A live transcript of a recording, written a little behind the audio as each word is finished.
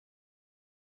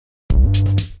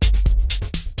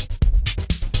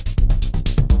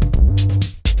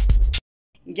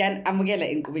Jan amukela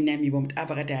enkqubeni yami bomuntu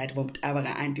abaka dad, bomuntu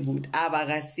abaka auntie, bomuntu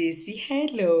abaka sisi.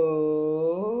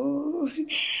 Hello.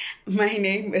 My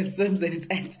name is Sims and it's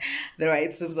at the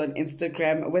right Sims on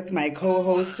Instagram with my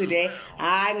co-host today.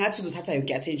 I'm going to do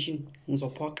your attention.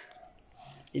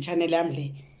 The channel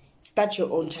yamle. Start your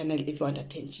own channel if you want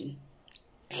attention.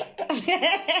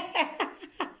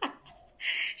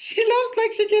 She laughs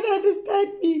like she can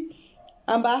understand me.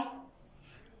 Amba?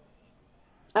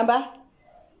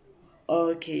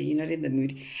 Okay, you're not in the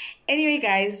mood. Anyway,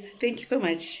 guys, thank you so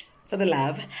much for the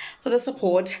love, for the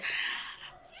support,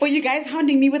 for you guys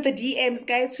hounding me with the DMs.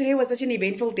 Guys, today was such an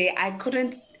eventful day. I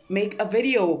couldn't make a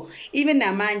video. Even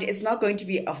now, mind, it's not going to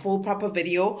be a full proper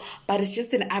video, but it's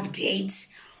just an update.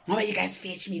 Why you guys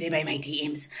fetch me there by my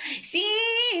DMs?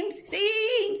 Seems.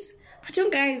 But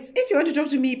you guys, if you want to talk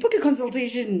to me, book a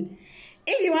consultation.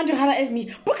 If you want to holler at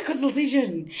me, book a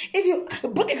consultation. If you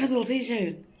book a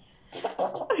consultation.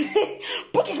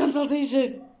 Book a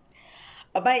consultation.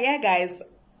 But yeah, guys,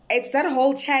 it's that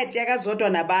whole chat.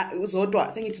 Zodwa,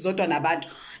 saying it's Zodwa Wabantu.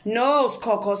 No,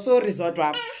 Skoko, sorry,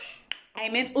 Zodwa. I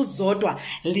meant Zodwa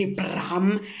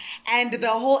Libram. And the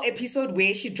whole episode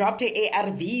where she dropped her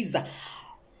ARVs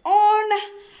on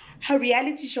her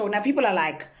reality show. Now people are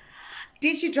like,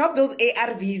 did she drop those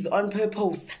ARVs on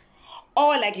purpose?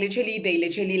 Or like they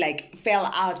literally like fell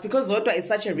out, because Zodwa is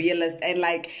such a realist, and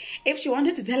like if she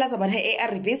wanted to tell us about her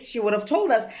ARVs, she would have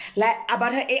told us like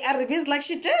about her ARVs like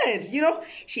she did, you know.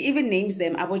 She even names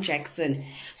them Abu Jackson.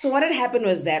 So what had happened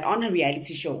was that on her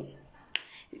reality show,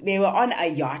 they were on a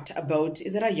yacht, a boat.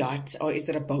 Is it a yacht or is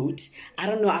it a boat? I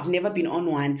don't know. I've never been on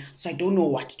one, so I don't know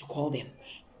what to call them.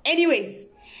 Anyways,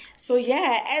 so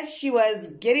yeah, as she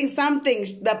was getting something,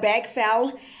 the bag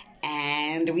fell.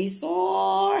 And we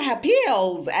saw her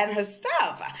pills and her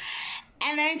stuff.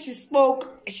 And then she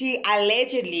spoke. She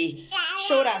allegedly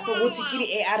showed us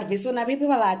ARVs. So now people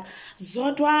were like,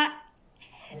 Zodwa,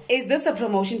 is this a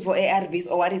promotion for ARVs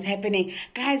or what is happening?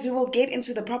 Guys, we will get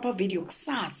into the proper video.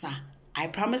 Sasa. I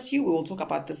promise you, we will talk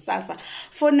about the Sasa.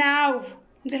 For now,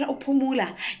 ngicela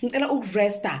uphumula, ngicela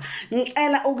ukuresta,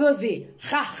 ngicela ukuyozi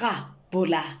ha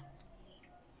bola.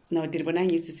 No, did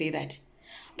Bonang used to say that?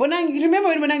 Bonang, you remember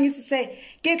when Bonang used to say,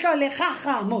 "Get le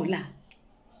ha mola,"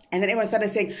 and then everyone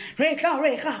started saying, "Re ha."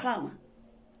 I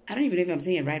don't even know if I'm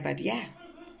saying it right, but yeah.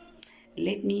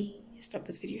 Let me stop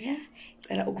this video here.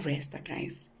 Cela ukuresta,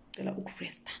 guys. Cela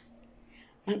ukuresta.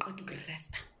 Manqatu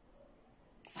ukuresta.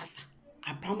 Sasa,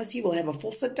 I promise you, we'll have a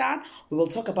full sit down. We will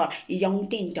talk about young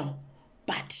Tinto.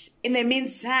 But in the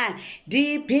meantime,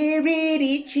 deep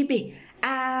pretty chippy.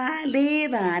 I'm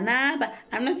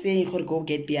not saying go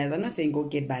get beers. I'm not saying go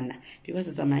get banana because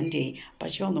it's a Monday,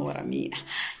 but you all know what I mean.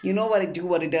 You know what it do,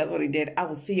 what it does, what it did. I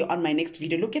will see you on my next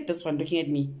video. Look at this one looking at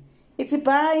me. It's a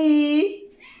bye.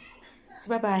 It's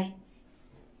bye-bye.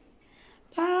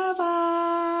 Bye-bye.